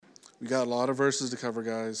We got a lot of verses to cover,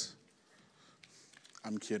 guys.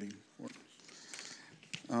 I'm kidding.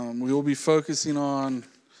 We will be focusing on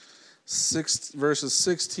verses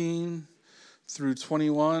 16 through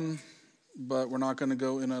 21, but we're not going to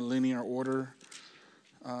go in a linear order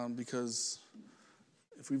because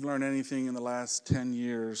if we've learned anything in the last 10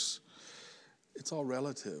 years, it's all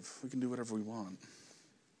relative. We can do whatever we want.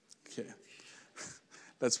 Okay,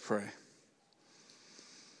 let's pray.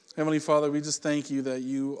 Heavenly Father, we just thank you that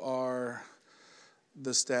you are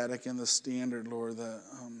the static and the standard, Lord, that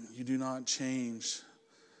you do not change,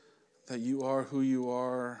 that you are who you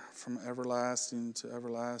are from everlasting to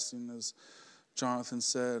everlasting, as Jonathan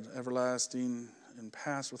said, everlasting and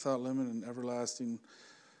past without limit and everlasting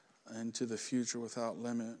into the future without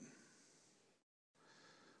limit.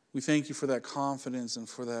 We thank you for that confidence and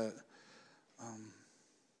for that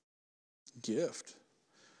gift,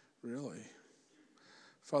 really.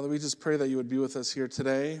 Father, we just pray that you would be with us here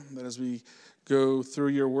today, that as we go through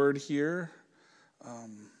your word here,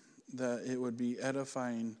 that it would be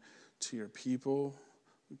edifying to your people.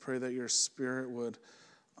 We pray that your Spirit would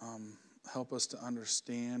help us to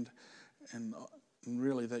understand and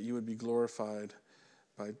really that you would be glorified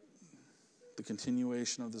by the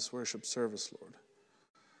continuation of this worship service, Lord.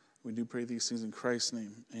 We do pray these things in Christ's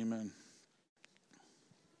name. Amen.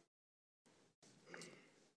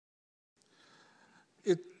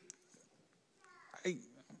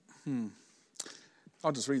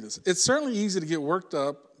 I'll just read this. It's certainly easy to get worked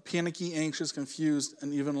up, panicky, anxious, confused,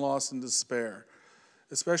 and even lost in despair,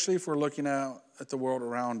 especially if we're looking out at the world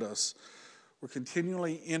around us. We're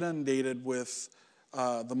continually inundated with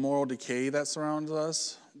the moral decay that surrounds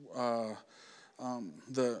us.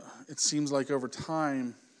 It seems like over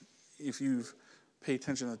time, if you pay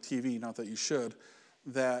attention to TV, not that you should,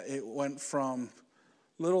 that it went from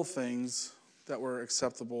little things that were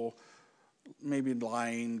acceptable, maybe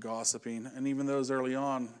lying, gossiping, and even those early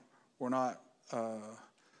on were not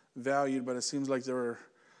valued, but it seems like they were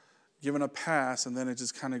given a pass, and then it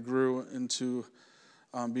just kind of grew into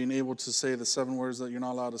being able to say the 7 words that you're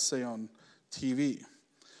not allowed to say on TV.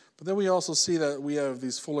 But then we also see that we have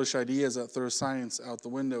these foolish ideas that throw science out the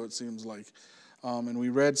window, it seems like. And we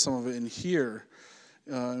read some of it in here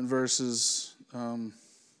in verses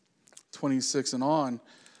 26 and on,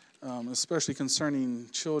 especially concerning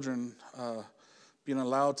children being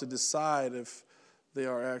allowed to decide if they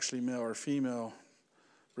are actually male or female,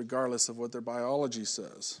 regardless of what their biology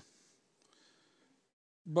says.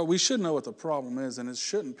 But we should know what the problem is, and it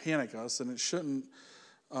shouldn't panic us, and it shouldn't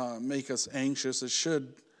make us anxious. It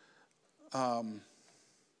should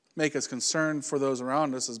make us concerned for those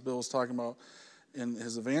around us, as Bill was talking about in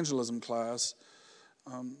his evangelism class.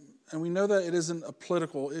 And we know that it isn't a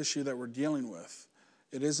political issue that we're dealing with.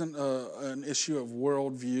 It isn't an issue of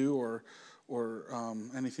worldview or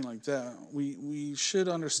anything like that. We should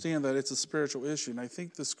understand that it's a spiritual issue, and I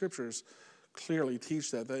think the scriptures clearly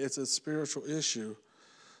teach that it's a spiritual issue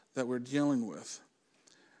that we're dealing with.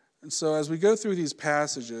 And so as we go through these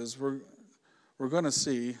passages, we're going to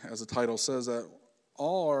see, as the title says, that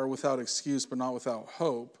all are without excuse but not without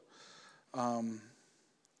hope, and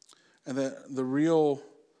that the real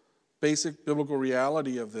basic biblical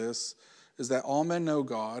reality of this is that all men know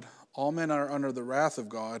God, all men are under the wrath of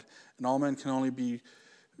God, and all men can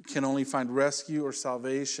only find rescue or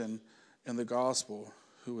salvation in the gospel,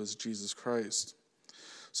 who is Jesus Christ.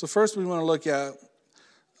 So first we want to look at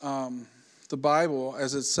the Bible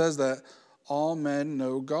as it says that all men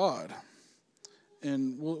know God.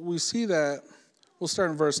 And we see that, we'll start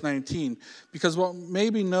in verse 19. Because what may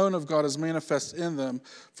be known of God is manifest in them,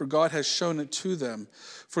 for God has shown it to them.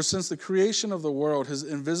 For since the creation of the world, his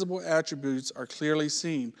invisible attributes are clearly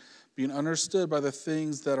seen, being understood by the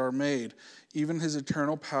things that are made, even his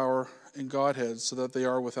eternal power and Godhead, so that they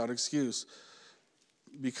are without excuse.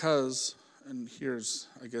 Because, and here's,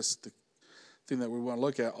 I guess, the thing that we want to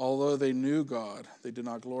look at, although they knew God, they did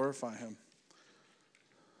not glorify him.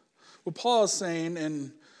 What Paul is saying,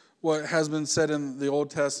 and what has been said in the Old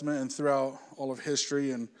Testament and throughout all of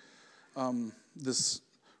history, and this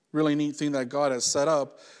really neat thing that God has set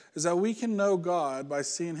up, is that we can know God by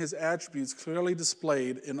seeing his attributes clearly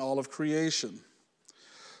displayed in all of creation.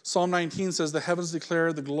 Psalm 19 says, the heavens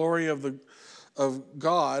declare the glory of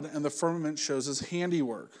God, and the firmament shows his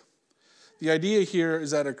handiwork. The idea here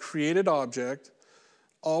is that a created object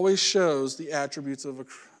always shows the attributes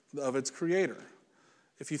of its creator.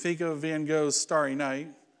 If you think of Van Gogh's Starry Night,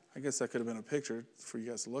 I guess that could have been a picture for you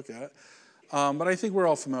guys to look at, but I think we're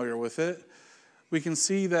all familiar with it. We can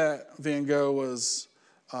see that Van Gogh was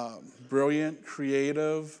brilliant,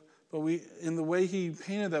 creative, but in the way he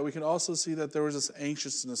painted that, we can also see that there was this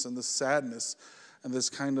anxiousness and this sadness and this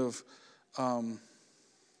kind of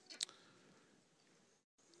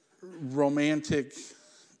romantic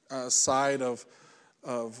side of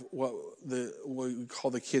what we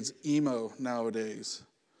call the kids emo nowadays.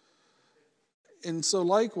 And so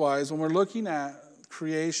likewise, when we're looking at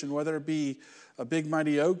creation, whether it be a big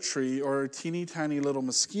mighty oak tree or a teeny tiny little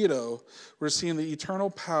mosquito, we're seeing the eternal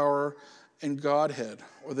power and Godhead,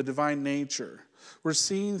 or the divine nature. We're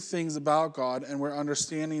seeing things about God, and we're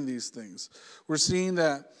understanding these things. We're seeing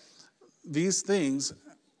that these things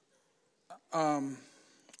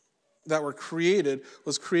that were created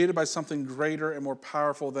was created by something greater and more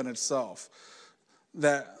powerful than itself.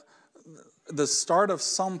 That the start of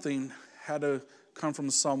something had to come from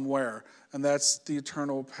somewhere, and that's the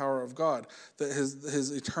eternal power of God. That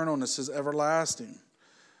his eternalness is everlasting.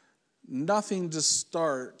 Nothing just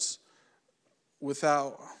starts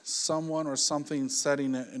without someone or something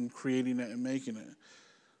setting it and creating it and making it.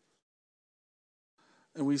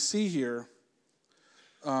 And we see here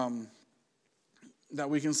that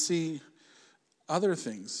we can see other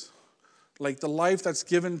things, like the life that's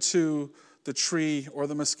given to the tree or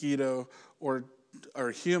the mosquito or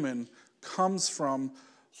human comes from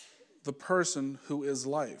the person who is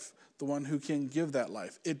life, the one who can give that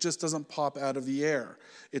life. It just doesn't pop out of the air.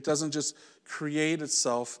 It doesn't just create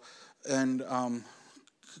itself and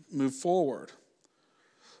move forward.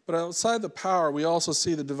 But outside the power, we also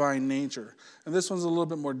see the divine nature. And this one's a little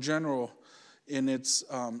bit more general in its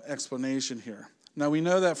explanation here. Now, we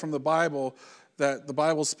know that from the Bible, that the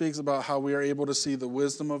Bible speaks about how we are able to see the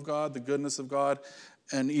wisdom of God, the goodness of God,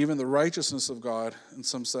 and even the righteousness of God in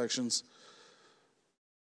some sections.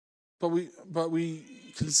 But we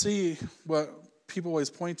can see what people always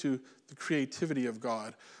point to, the creativity of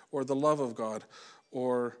God, or the love of God,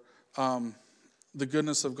 or the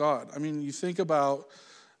goodness of God. I mean, you think about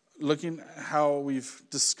looking at how we've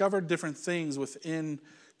discovered different things within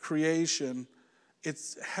creation.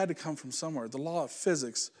 It's had to come from somewhere. The law of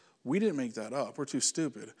physics, we didn't make that up. We're too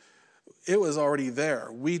stupid. It was already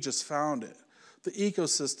there. We just found it. The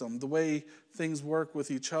ecosystem, the way things work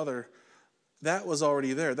with each other, that was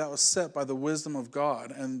already there. That was set by the wisdom of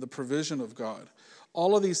God and the provision of God.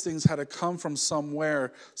 All of these things had to come from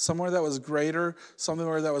somewhere that was greater,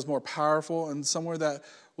 somewhere that was more powerful, and somewhere that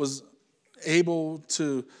was able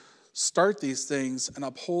to start these things and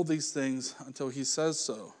uphold these things until he says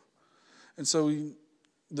so. And so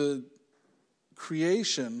the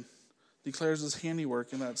creation declares his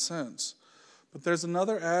handiwork in that sense. But there's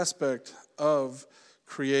another aspect of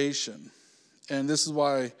creation, and this is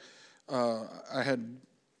why I had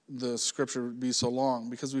the scripture be so long,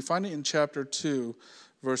 because we find it in chapter 2,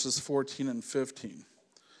 verses 14 and 15,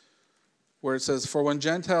 where it says, "For when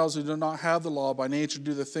Gentiles who do not have the law by nature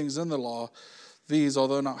do the things in the law, these,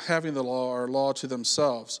 although not having the law, are law to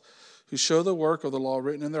themselves, who show the work of the law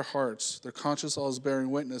written in their hearts, their conscience always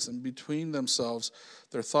bearing witness, and between themselves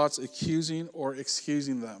their thoughts accusing or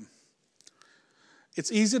excusing them."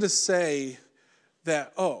 It's easy to say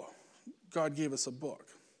that, God gave us a book.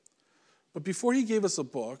 But before he gave us a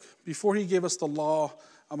book, before he gave us the law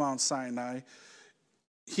of Mount Sinai,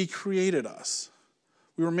 he created us.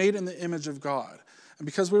 We were made in the image of God. And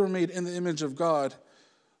because we were made in the image of God,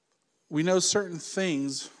 we know certain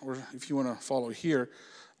things, or if you want to follow here,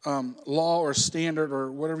 law or standard or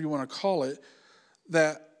whatever you want to call it,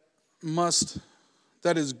 that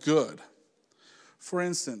is good. For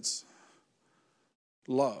instance,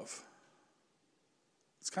 love.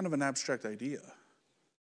 It's kind of an abstract idea.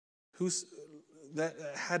 That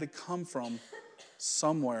had to come from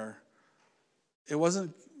somewhere. It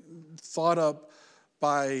wasn't thought up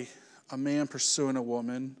by a man pursuing a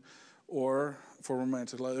woman or for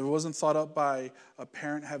romantic love. It wasn't thought up by a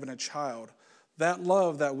parent having a child. That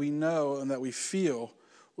love that we know and that we feel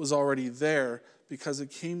was already there because it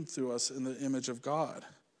came through us in the image of God.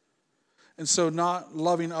 And so not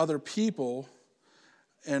loving other people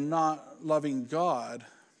and not loving God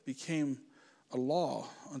became a law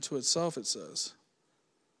unto itself, it says.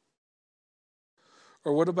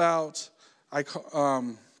 Or what about, I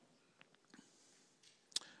call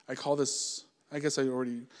this, I guess I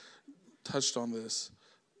already touched on this,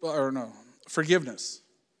 forgiveness.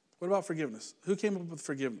 What about forgiveness? Who came up with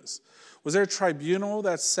forgiveness? Was there a tribunal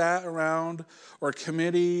that sat around, or a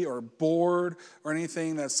committee or board or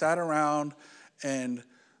anything that sat around and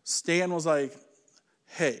Stan was like,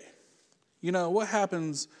 hey, what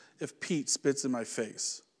happens if Pete spits in my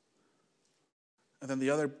face? And then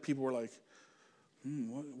the other people were like,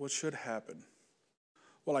 what should happen?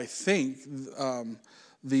 Well, I think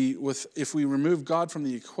if we remove God from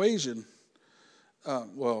the equation, that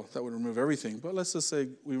would remove everything. But let's just say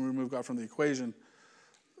we remove God from the equation,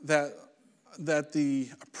 that that the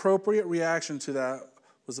appropriate reaction to that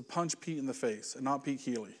was to punch Pete in the face and not Pete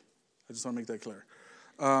Healy. I just want to make that clear.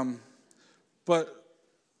 But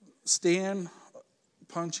Stan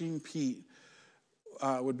punching Pete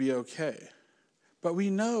would be okay. But we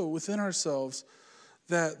know within ourselves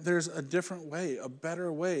that there's a different way, a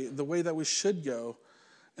better way, the way that we should go,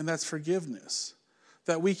 and that's forgiveness.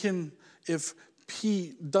 That we can, if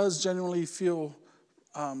Pete does genuinely feel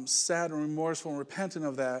sad and remorseful and repentant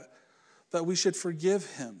of that we should forgive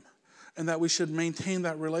him and that we should maintain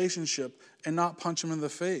that relationship and not punch him in the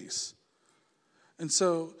face. And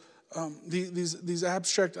so these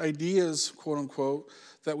abstract ideas, quote unquote,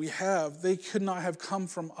 that we have, they could not have come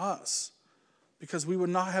from us because we would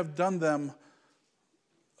not have done them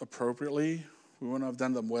appropriately. We wouldn't have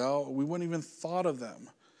done them well. We wouldn't even thought of them.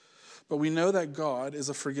 But we know that God is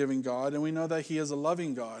a forgiving God, and we know that he is a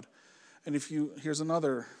loving God. And here's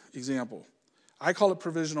another example. I call it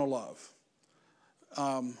provisional love.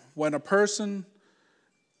 When a person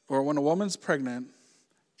or when a woman's pregnant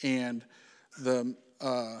and they're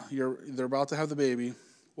about to have the baby,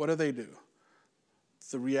 what do?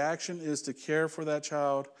 The reaction is to care for that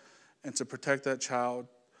child and to protect that child,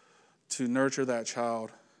 to nurture that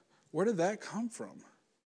child. Where did that come from?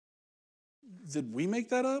 Did we make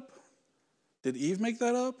that up? Did Eve make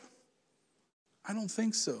that up? I don't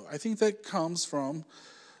think so. I think that comes from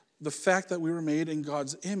the fact that we were made in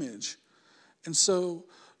God's image. And so,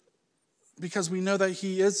 because we know that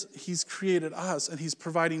he's created us and he's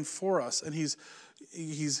providing for us and he's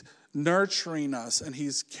nurturing us and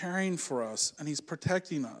he's caring for us and he's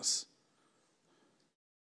protecting us.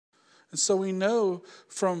 And so we know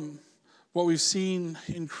from what we've seen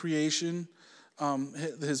in creation,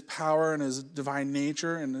 his power and his divine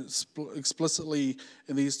nature, and explicitly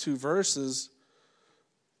in these two verses,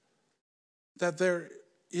 that there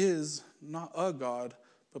is not a God,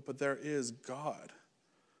 but there is God.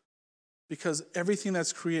 Because everything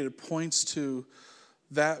that's created points to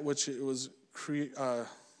that which it was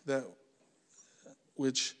that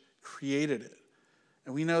which created it.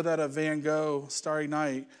 And we know that a Van Gogh Starry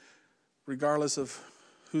Night, regardless of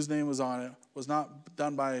whose name was on it, was not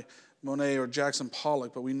done by Monet or Jackson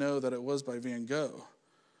Pollock, but we know that it was by Van Gogh.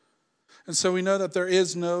 And so we know that there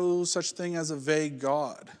is no such thing as a vague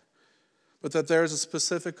God, but that there is a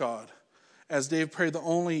specific God. As Dave prayed, the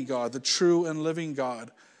only God, the true and living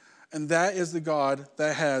God. And that is the God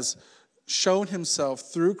that has shown himself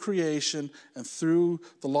through creation and through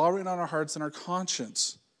the law written on our hearts and our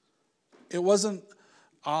conscience. It wasn't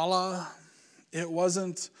Allah, it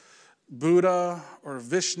wasn't Buddha or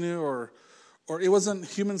Vishnu, or it wasn't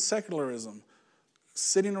human secularism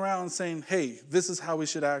sitting around saying, hey, this is how we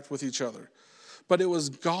should act with each other. But it was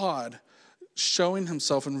God showing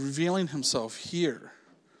himself and revealing himself here.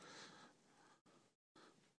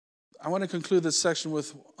 I want to conclude this section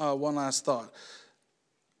with one last thought.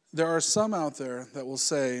 There are some out there that will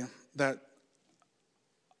say that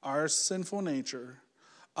our sinful nature,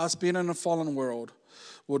 us being in a fallen world,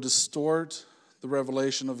 will distort the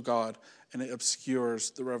revelation of God, and it obscures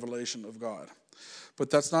the revelation of God. But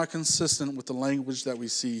that's not consistent with the language that we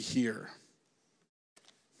see here.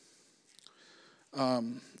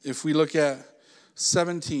 If we look at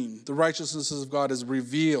 17, the righteousness of God is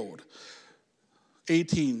revealed.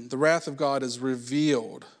 18, the wrath of God is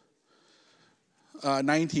revealed.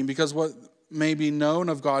 19, because what may be known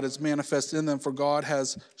of God is manifest in them, for God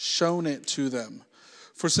has shown it to them.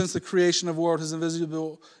 For since the creation of the world, his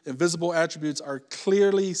invisible attributes are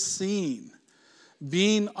clearly seen,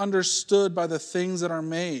 being understood by the things that are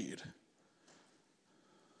made.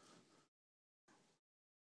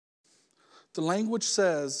 The language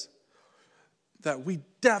says that we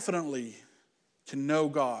definitely can know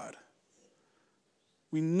God.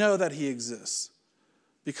 We know that he exists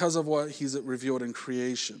because of what he's revealed in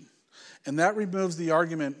creation. And that removes the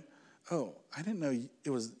argument, oh, I didn't know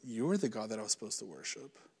you were the God that I was supposed to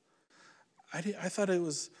worship. I thought it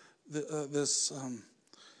was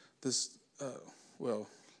we'll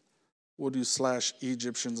do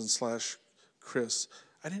 /Egyptians and /Chris.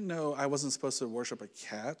 I didn't know I wasn't supposed to worship a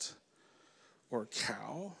cat or a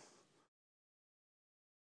cow.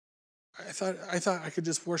 I thought I could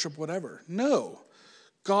just worship whatever. No.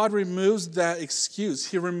 God removes that excuse.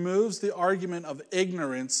 He removes the argument of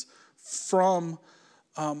ignorance from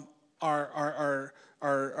our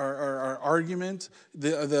argument,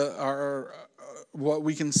 what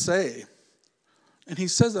we can say. And he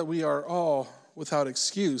says that we are all without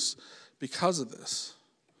excuse because of this.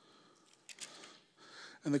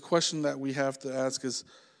 And the question that we have to ask is,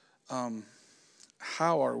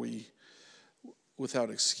 how are we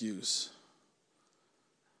without excuse?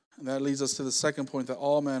 And that leads us to the second point, that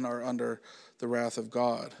all men are under the wrath of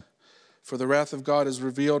God. For the wrath of God is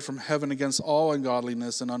revealed from heaven against all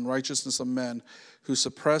ungodliness and unrighteousness of men who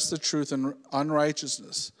suppress the truth in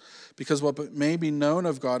unrighteousness, because what may be known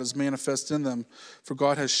of God is manifest in them, for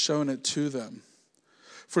God has shown it to them.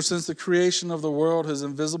 For since the creation of the world, his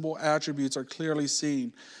invisible attributes are clearly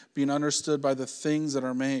seen, being understood by the things that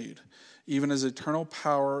are made, even his eternal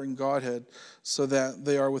power and Godhead, so that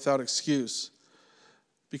they are without excuse.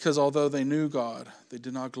 Because although they knew God, they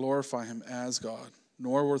did not glorify him as God,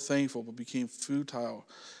 nor were thankful, but became futile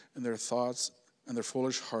in their thoughts, and their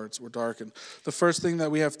foolish hearts were darkened. The first thing that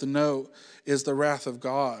we have to note is the wrath of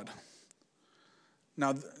God.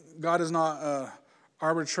 Now, God is not an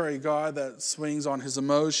arbitrary God that swings on his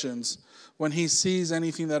emotions. When he sees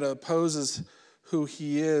anything that opposes who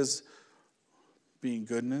he is, being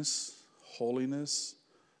goodness, holiness,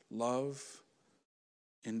 love,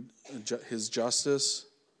 and his justice,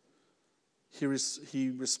 he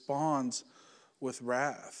responds with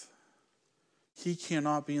wrath. He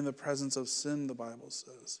cannot be in the presence of sin, the Bible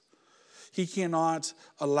says. He cannot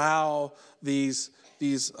allow this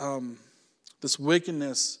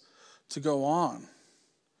wickedness to go on.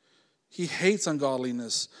 He hates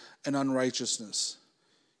ungodliness and unrighteousness.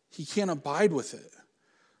 He can't abide with it.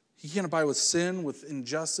 He can't abide with sin, with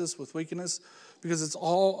injustice, with wickedness, because it's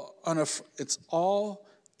all an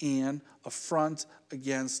affront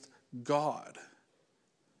against God.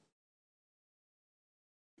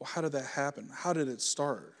 Well, how did that happen? How did it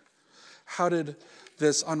start? How did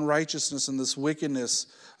this unrighteousness and this wickedness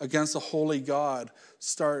against the holy God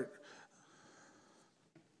start?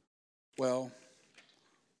 Well,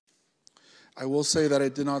 I will say that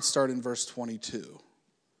it did not start in verse 22.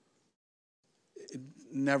 It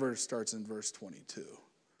never starts in verse 22.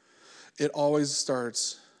 It always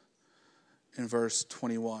starts in verse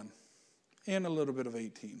 21 and a little bit of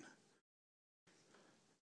 18.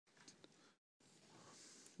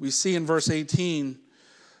 We see in verse 18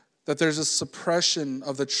 that there's a suppression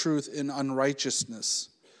of the truth in unrighteousness.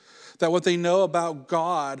 That what they know about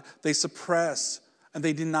God, they suppress and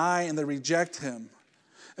they deny and they reject him.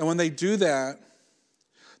 And when they do that,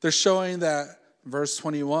 they're showing that, verse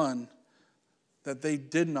 21, that they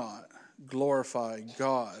did not glorify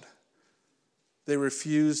God. They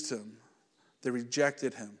refused him. They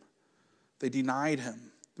rejected him. They denied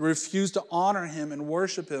him. They refused to honor him and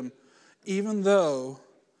worship him, even though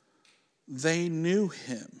they knew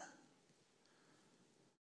him.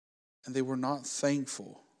 And they were not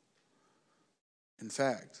thankful. In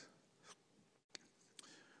fact,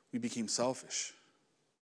 we became selfish.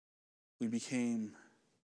 We became,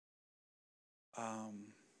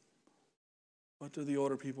 what do the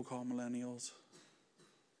older people call millennials?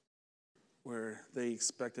 Where they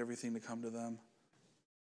expect everything to come to them.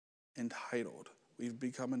 Entitled. We've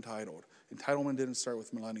become entitled. Entitlement didn't start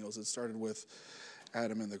with millennials. It started with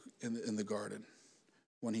Adam in the garden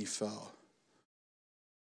when he fell.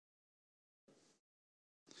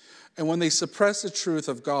 And when they suppress the truth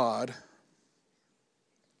of God,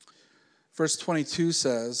 verse 22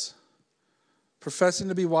 says, professing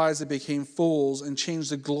to be wise, they became fools and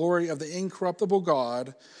changed the glory of the incorruptible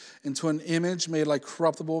God into an image made like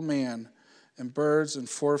corruptible man and birds and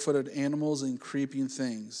four-footed animals and creeping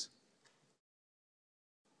things.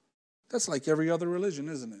 That's like every other religion,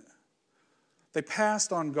 isn't it? They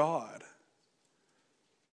passed on God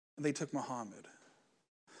and they took Muhammad.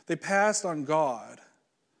 They passed on God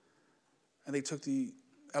and they took the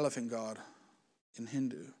elephant god in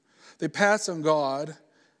Hindu. They passed on God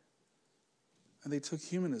and they took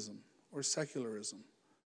humanism or secularism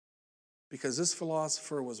because this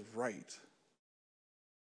philosopher was right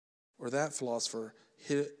or that philosopher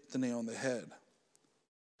hit the nail on the head.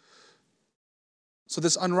 So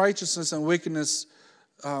this unrighteousness and wickedness,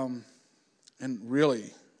 and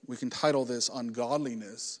really we can title this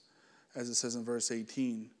ungodliness, as it says in verse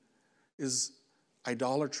 18, is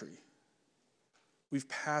idolatry. We've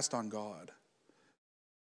passed on God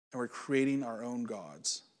and we're creating our own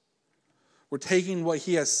gods. We're taking what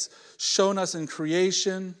he has shown us in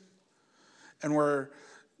creation and we're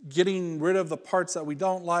getting rid of the parts that we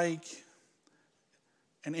don't like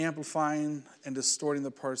and amplifying and distorting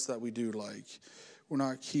the parts that we do like. We're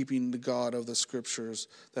not keeping the God of the scriptures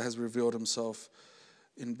that has revealed himself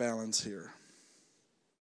in balance here.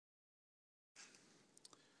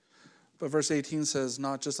 But verse 18 says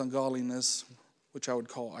not just ungodliness, which I would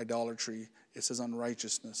call idolatry, it says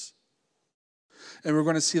unrighteousness. And we're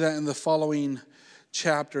going to see that in the following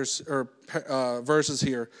chapters or verses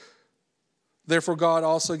here. Therefore God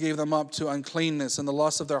also gave them up to uncleanness and the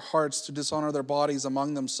lust of their hearts to dishonor their bodies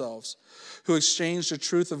among themselves, who exchanged the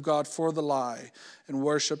truth of God for the lie and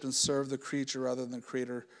worshipped and served the creature rather than the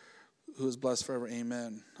Creator, who is blessed forever.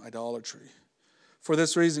 Amen. Idolatry. For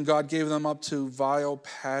this reason God gave them up to vile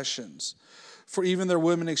passions. For even their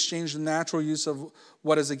women exchanged the natural use of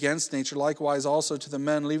what is against nature, likewise also to the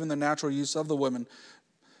men, leaving the natural use of the women,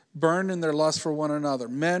 burned in their lust for one another.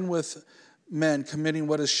 Men with men committing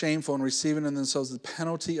what is shameful and receiving in themselves the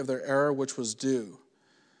penalty of their error which was due.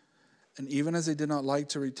 And even as they did not like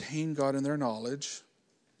to retain God in their knowledge,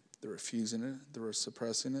 they're refusing it, they were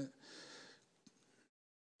suppressing it,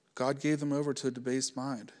 God gave them over to a debased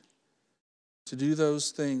mind, to do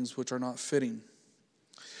those things which are not fitting,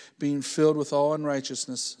 being filled with all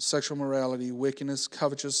unrighteousness, sexual morality, wickedness,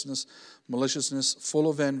 covetousness, maliciousness, full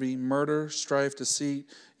of envy, murder, strife, deceit,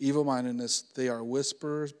 evil-mindedness. They are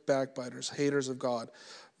whisperers, backbiters, haters of God,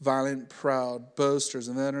 violent, proud, boasters,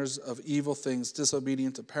 inventors of evil things,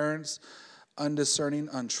 disobedient to parents, undiscerning,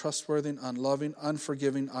 untrustworthy, unloving,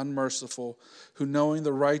 unforgiving, unmerciful, who knowing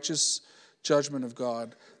the righteous judgment of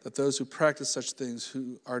God, that those who practice such things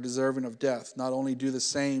who are deserving of death not only do the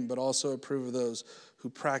same, but also approve of those who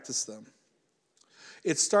practice them.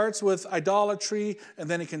 It starts with idolatry, and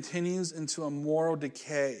then it continues into a moral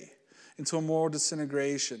decay, into a moral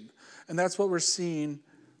disintegration. And that's what we're seeing.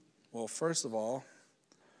 Well, first of all,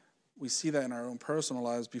 we see that in our own personal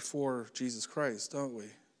lives before Jesus Christ, don't we?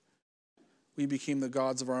 We became the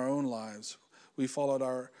gods of our own lives. We followed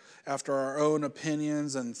after our own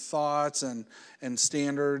opinions and thoughts and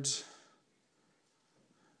standards.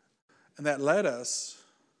 And that led us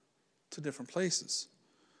to different places.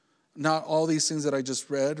 Not all these things that I just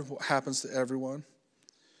read happens to everyone.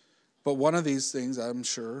 But one of these things, I'm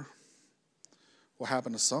sure, will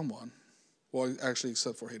happen to someone. Well, actually,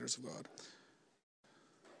 except for haters of God.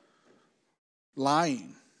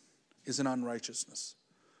 Lying is an unrighteousness.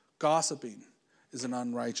 Gossiping is an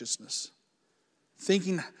unrighteousness.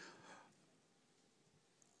 Thinking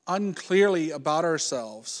unclearly about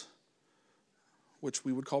ourselves, which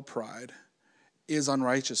we would call pride, is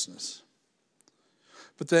unrighteousness.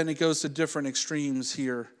 But then it goes to different extremes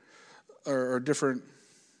here, or different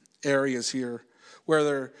areas here,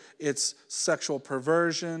 whether it's sexual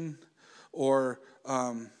perversion or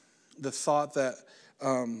the thought that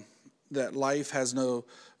that life has no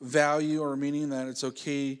value or meaning, that it's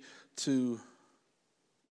okay to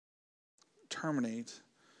terminate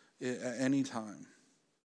at any time.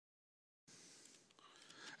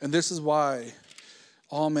 And this is why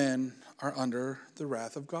all men are under the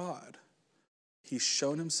wrath of God. He's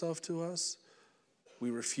shown himself to us.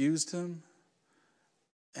 We refused him.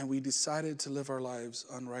 And we decided to live our lives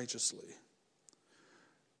unrighteously.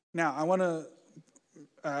 Now, I want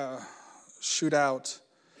to shoot out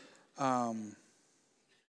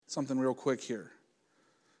something real quick here.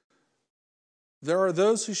 There are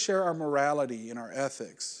those who share our morality and our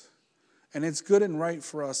ethics. And it's good and right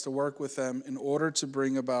for us to work with them in order to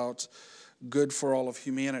bring about good for all of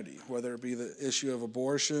humanity, whether it be the issue of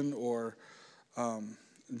abortion or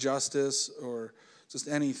justice or just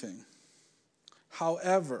anything.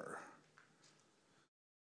 However,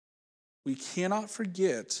 we cannot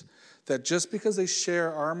forget that just because they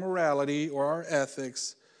share our morality or our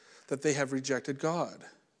ethics, that they have rejected God.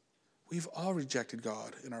 We've all rejected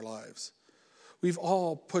God in our lives. We've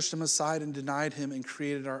all pushed him aside and denied him and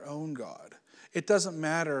created our own God. It doesn't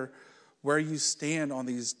matter where you stand on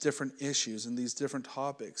these different issues and these different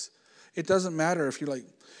topics. It doesn't matter if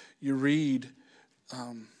you read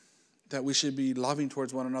that we should be loving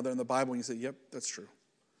towards one another in the Bible and you say, yep, that's true.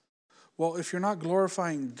 Well, if you're not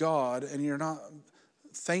glorifying God and you're not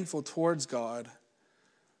thankful towards God,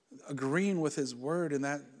 agreeing with his word in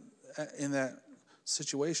that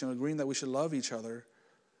situation, agreeing that we should love each other,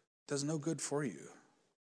 does no good for you.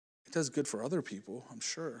 It does good for other people, I'm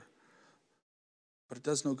sure, but it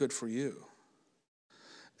does no good for you.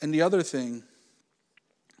 And the other thing,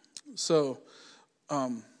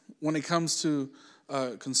 when it comes to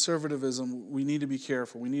conservatism, we need to be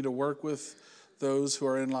careful. We need to work with those who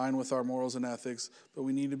are in line with our morals and ethics, but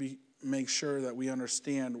we need to make sure that we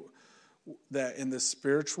understand that in the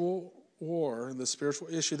spiritual war, the spiritual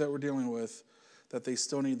issue that we're dealing with, that they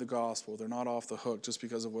still need the gospel. They're not off the hook just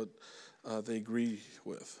because of what they agree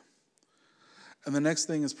with. And the next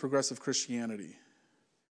thing is progressive Christianity.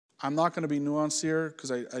 I'm not going to be nuanced here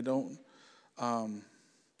because I don't.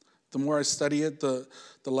 The more I study it, the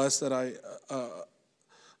less that I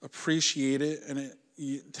appreciate it, and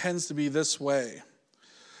it tends to be this way.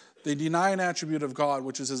 They deny an attribute of God,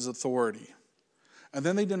 which is his authority. And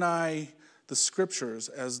then they deny the scriptures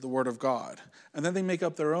as the word of God. And then they make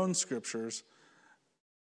up their own scriptures.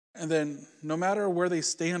 And then no matter where they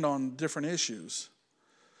stand on different issues,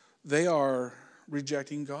 they are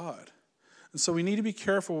rejecting God. And so we need to be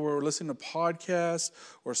careful when we're listening to podcasts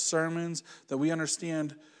or sermons that we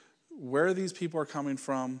understand where these people are coming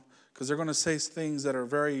from, because they're going to say things that are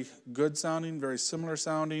very good sounding, very similar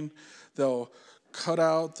sounding. They'll cut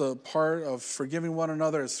out the part of forgiving one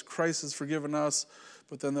another as Christ has forgiven us,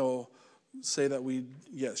 but then they'll say that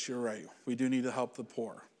yes, you're right, we do need to help the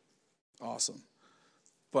poor. Awesome.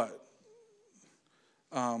 But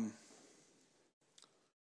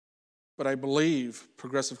I believe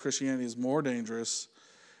progressive Christianity is more dangerous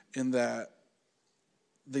in that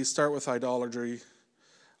they start with idolatry,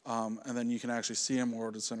 and then you can actually see a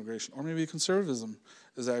moral disintegration. Or maybe conservatism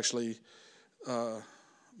is actually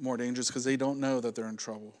more dangerous because they don't know that they're in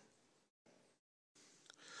trouble.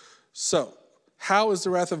 So, how is the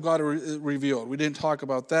wrath of God revealed? We didn't talk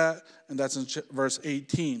about that, and that's in verse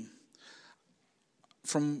 18.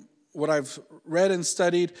 From what I've read and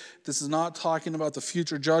studied, this is not talking about the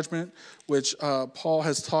future judgment, which Paul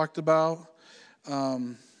has talked about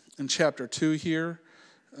in chapter 2 here,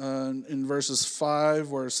 in verses 5,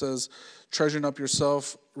 where it says, treasuring up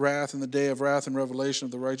yourself wrath in the day of wrath and revelation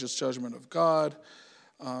of the righteous judgment of God,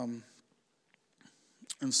 and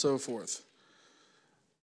so forth.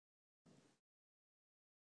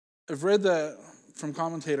 I've read that from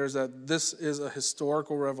commentators that this is a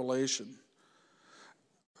historical revelation,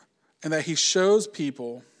 and that he shows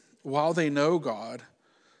people, while they know God,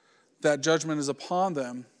 that judgment is upon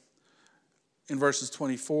them in verses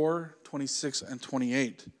 24, 26, and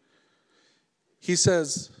 28. He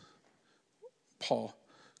says, Paul,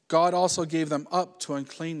 God also gave them up to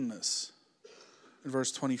uncleanness in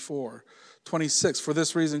verse 24. 26, for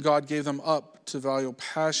this reason God gave them up to vile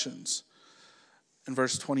passions in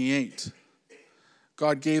verse 28.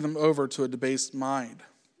 God gave them over to a debased mind.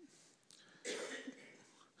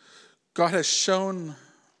 God has shown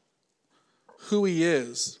who he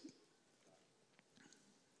is,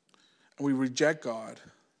 and we reject God,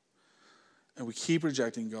 and we keep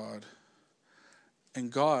rejecting God,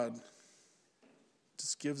 and God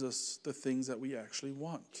just gives us the things that we actually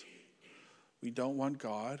want. We don't want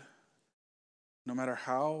God. No matter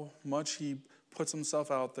how much he puts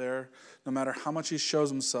himself out there, no matter how much he shows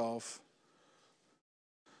himself,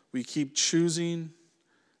 we keep choosing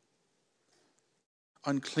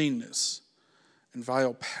uncleanness and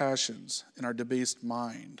vile passions in our debased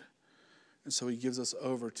mind. And so he gives us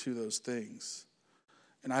over to those things.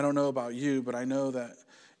 And I don't know about you, but I know that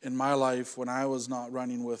in my life, when I was not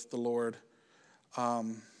running with the Lord,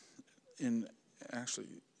 and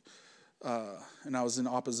I was in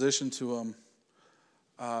opposition to him,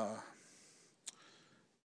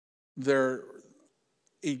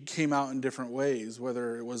 it came out in different ways,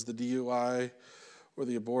 whether it was the DUI or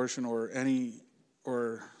the abortion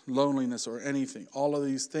or loneliness or anything. All of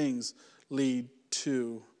these things lead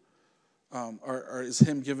to, or is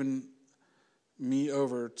him giving me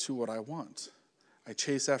over to what I want. I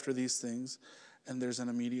chase after these things, and there's an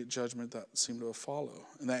immediate judgment that seemed to follow.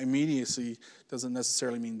 And that immediacy doesn't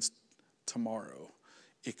necessarily mean tomorrow.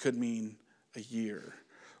 It could mean a year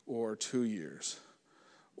or 2 years.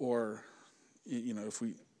 Or,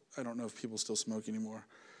 I don't know if people still smoke anymore,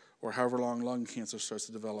 or however long lung cancer starts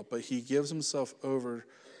to develop. But he gives himself over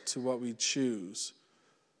to what we choose.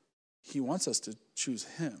 He wants us to choose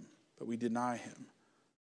him, but we deny him.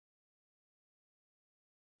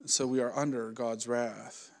 And so we are under God's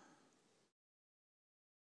wrath.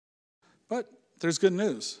 But there's good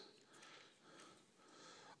news.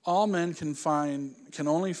 All men can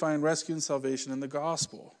only find rescue and salvation in the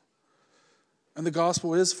gospel. And the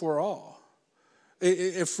gospel is for all.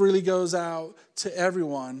 It freely goes out to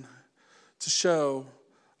everyone to show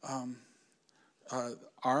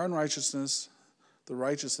our unrighteousness, the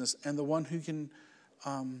righteousness, and the one who can,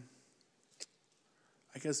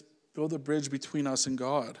 build a bridge between us and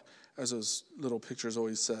God, as those little pictures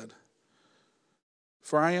always said.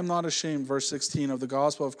 For I am not ashamed, verse 16, of the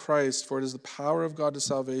gospel of Christ, for it is the power of God to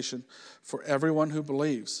salvation for everyone who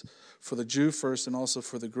believes, for the Jew first and also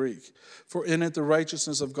for the Greek. For in it the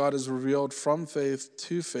righteousness of God is revealed from faith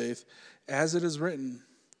to faith, as it is written,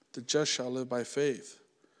 the just shall live by faith.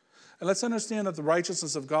 And let's understand that the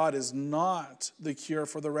righteousness of God is not the cure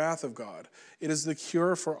for the wrath of God. It is the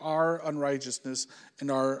cure for our unrighteousness and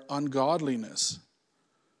our ungodliness.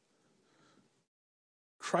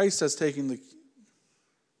 Christ has taken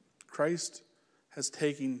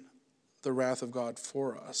the wrath of God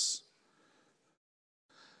for us.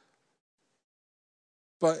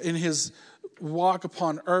 But in his walk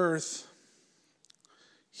upon earth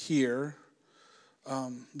here,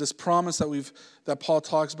 This promise that Paul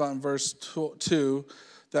talks about in verse 2,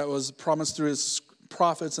 that was promised through his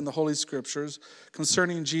prophets in the Holy Scriptures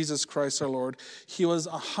concerning Jesus Christ our Lord. He was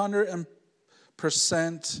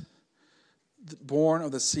 100% born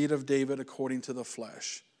of the seed of David according to the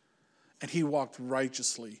flesh. And he walked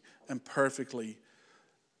righteously and perfectly.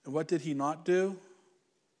 And what did he not do?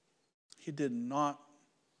 He did not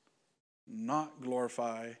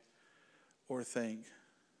glorify or thank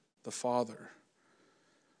the Father.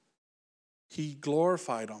 He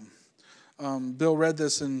glorified him. Bill read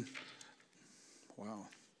this in,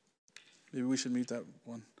 maybe we should mute that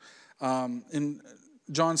one. In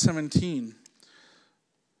John 17,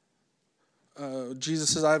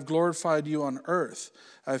 Jesus says, I have glorified you on earth.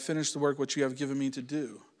 I have finished the work which you have given me to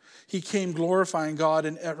do. He came glorifying God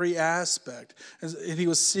in every aspect. And he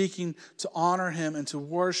was seeking to honor him and to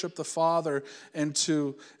worship the Father and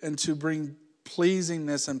to bring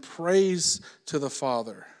pleasingness and praise to the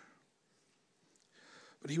Father.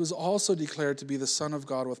 But he was also declared to be the Son of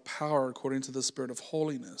God with power according to the Spirit of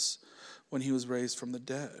holiness when he was raised from the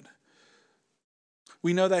dead.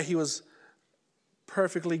 We know that he was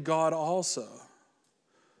perfectly God also.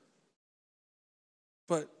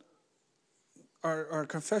 But our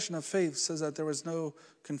confession of faith says that there was no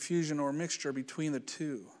confusion or mixture between the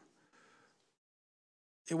two.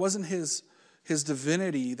 It wasn't his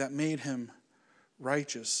divinity that made him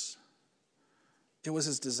righteous. It was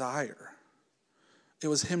his desire. It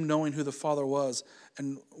was him knowing who the Father was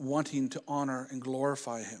and wanting to honor and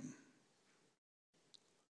glorify him.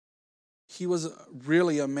 He was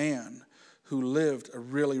really a man who lived a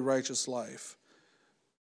really righteous life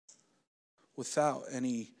without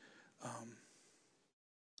any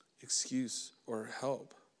excuse or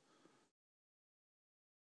help.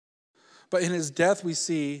 But in his death we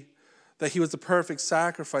see that he was the perfect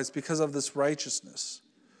sacrifice because of this righteousness.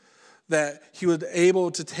 That he was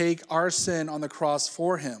able to take our sin on the cross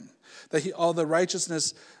for him. That all the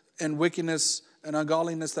righteousness and wickedness and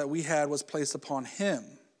ungodliness that we had was placed upon him.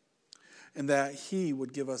 And that he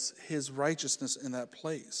would give us his righteousness in that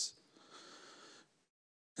place.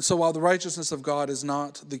 And so while the righteousness of God is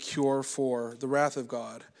not the cure for the wrath of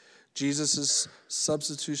God, Jesus'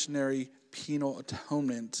 substitutionary penal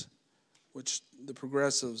atonement, which the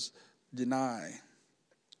progressives deny,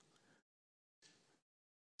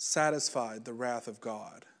 satisfied the wrath of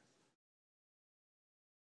God.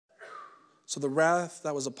 So the wrath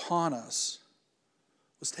that was upon us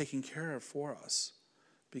was taken care of for us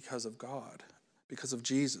because of God, because of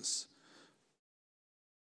Jesus.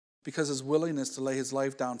 Because his willingness to lay his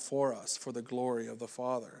life down for us, for the glory of the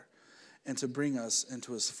Father, and to bring us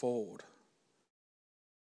into his fold.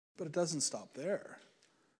 But it doesn't stop there.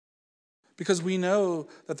 Because we know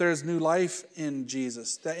that there is new life in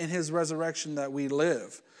Jesus, that in his resurrection that we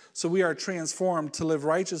live. So we are transformed to live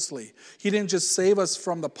righteously. He didn't just save us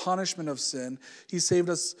from the punishment of sin. He saved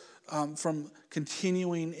us from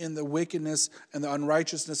continuing in the wickedness and the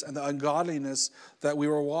unrighteousness and the ungodliness that we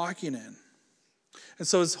were walking in. And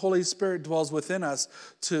so his Holy Spirit dwells within us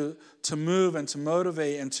to move and to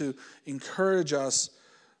motivate and to encourage us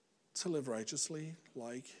to live righteously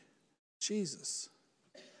like Jesus.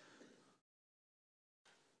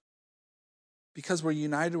 Because we're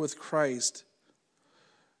united with Christ,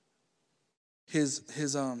 his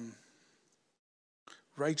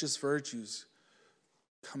righteous virtues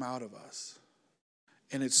come out of us.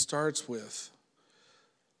 And it starts with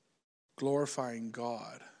glorifying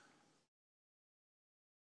God.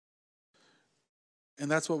 And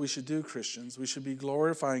that's what we should do, Christians. We should be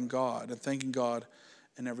glorifying God and thanking God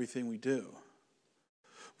in everything we do.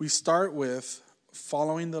 We start with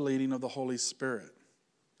following the leading of the Holy Spirit.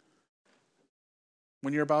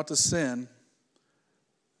 When you're about to sin,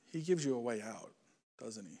 he gives you a way out,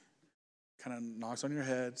 doesn't he? Kind of knocks on your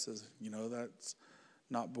head, says, that's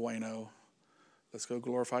not bueno. Let's go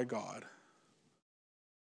glorify God.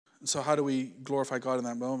 And so how do we glorify God in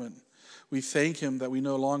that moment? We thank him that we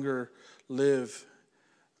no longer live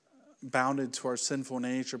bounded to our sinful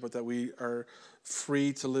nature, but that we are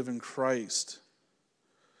free to live in Christ.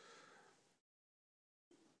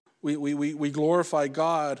 We glorify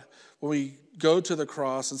God when we go to the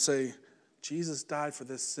cross and say, Jesus died for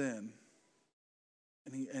this sin.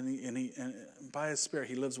 And by his Spirit,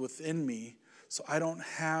 he lives within me, so I don't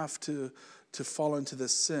have to fall into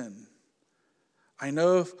this sin. I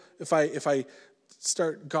know if I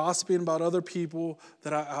start gossiping about other people,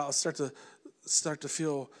 that I'll start to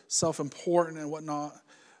feel self-important and whatnot.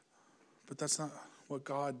 But that's not what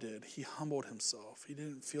God did. He humbled himself. He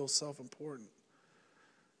didn't feel self-important.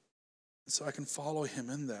 So I can follow him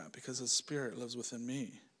in that because his Spirit lives within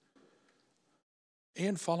me.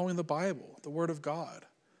 and following the Bible, the Word of God.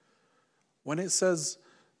 When it says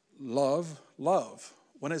love, love.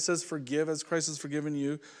 When it says forgive as Christ has forgiven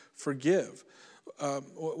you, forgive.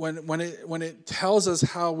 When it tells us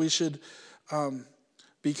how we should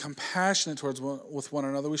be compassionate with one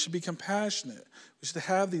another, we should be compassionate. We should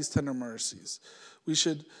have these tender mercies. We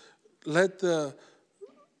should let the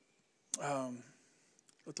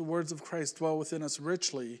words of Christ dwell within us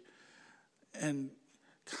richly, and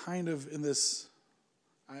kind of in this,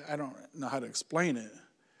 I don't know how to explain it,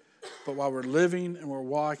 but while we're living and we're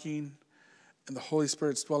walking and the Holy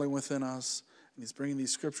Spirit's dwelling within us and He's bringing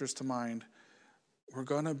these scriptures to mind, we're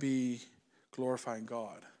going to be glorifying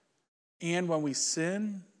God. And when we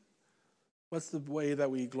sin, what's the way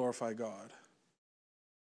that we glorify God?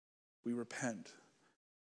 We repent.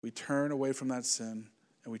 We turn away from that sin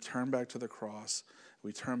and we turn back to the cross.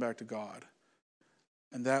 We turn back to God.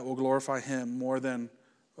 And that will glorify Him more than,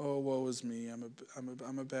 oh, woe is me,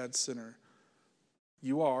 I'm a bad sinner.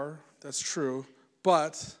 You are, that's true,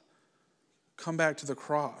 but come back to the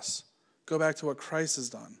cross. Go back to what Christ has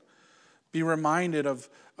done. Be reminded of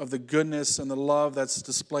the goodness and the love that's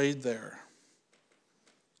displayed there.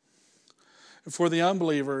 And for the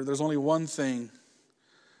unbeliever, there's only one thing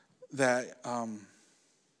that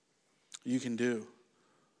you can do.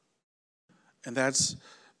 And that's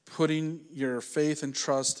putting your faith and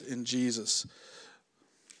trust in Jesus.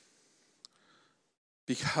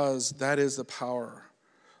 Because that is the power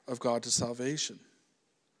of God to salvation.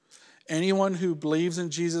 Anyone who believes in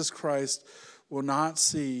Jesus Christ will not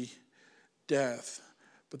see death,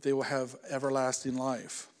 but they will have everlasting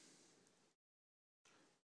life.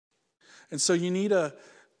 And so you need to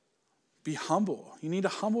be humble. You need to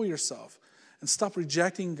humble yourself and stop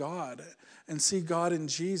rejecting God and see God in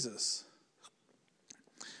Jesus.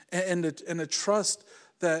 And to trust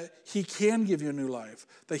that He can give you a new life,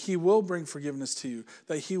 that He will bring forgiveness to you,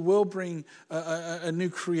 that He will bring a new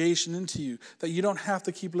creation into you, that you don't have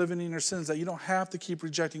to keep living in your sins, that you don't have to keep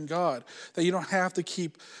rejecting God, that you don't have to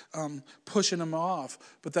keep pushing Him off,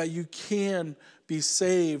 but that you can be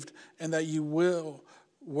saved and that you will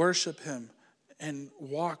worship Him and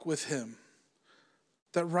walk with Him.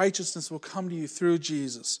 That righteousness will come to you through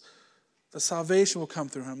Jesus. That salvation will come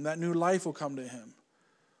through Him. That new life will come to Him.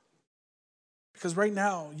 Because right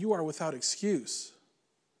now, you are without excuse.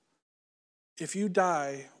 If you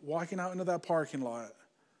die walking out into that parking lot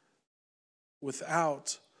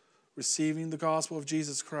without receiving the gospel of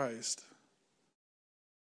Jesus Christ,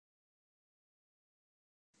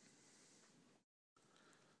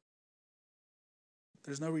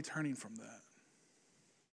 there's no returning from that.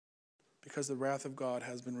 Because the wrath of God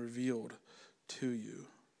has been revealed to you.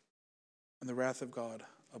 And the wrath of God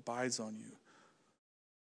abides on you.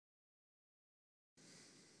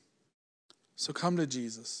 So come to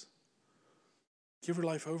Jesus. Give your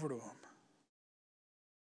life over to Him.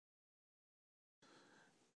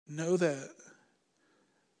 Know that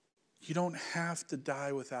you don't have to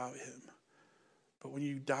die without Him. But when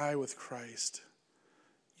you die with Christ,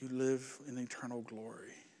 you live in eternal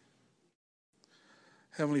glory.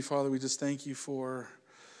 Heavenly Father, we just thank You for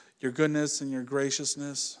Your goodness and Your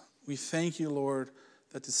graciousness. We thank You, Lord,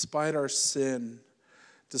 that despite our sin,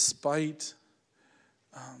 despite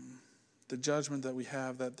the judgment that we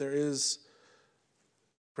have, that there is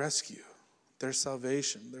rescue, there's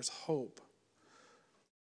salvation, there's hope.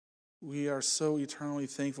 We are so eternally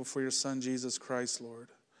thankful for Your Son, Jesus Christ, Lord.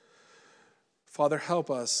 Father, help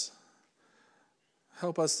us.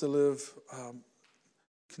 Help us to live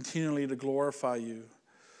continually to glorify You.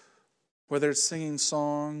 Whether it's singing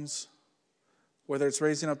songs, whether it's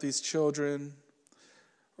raising up these children,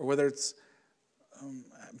 or whether it's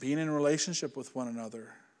being in a relationship with one another.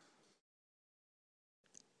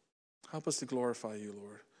 Help us to glorify You,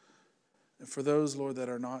 Lord. And for those, Lord, that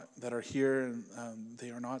are here and they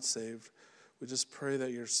are not saved, we just pray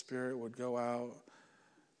that Your Spirit would go out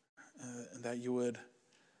and that You would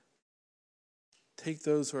take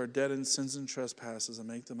those who are dead in sins and trespasses and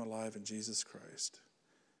make them alive in Jesus Christ.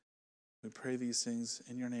 We pray these things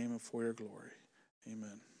in Your name and for Your glory.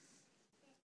 Amen.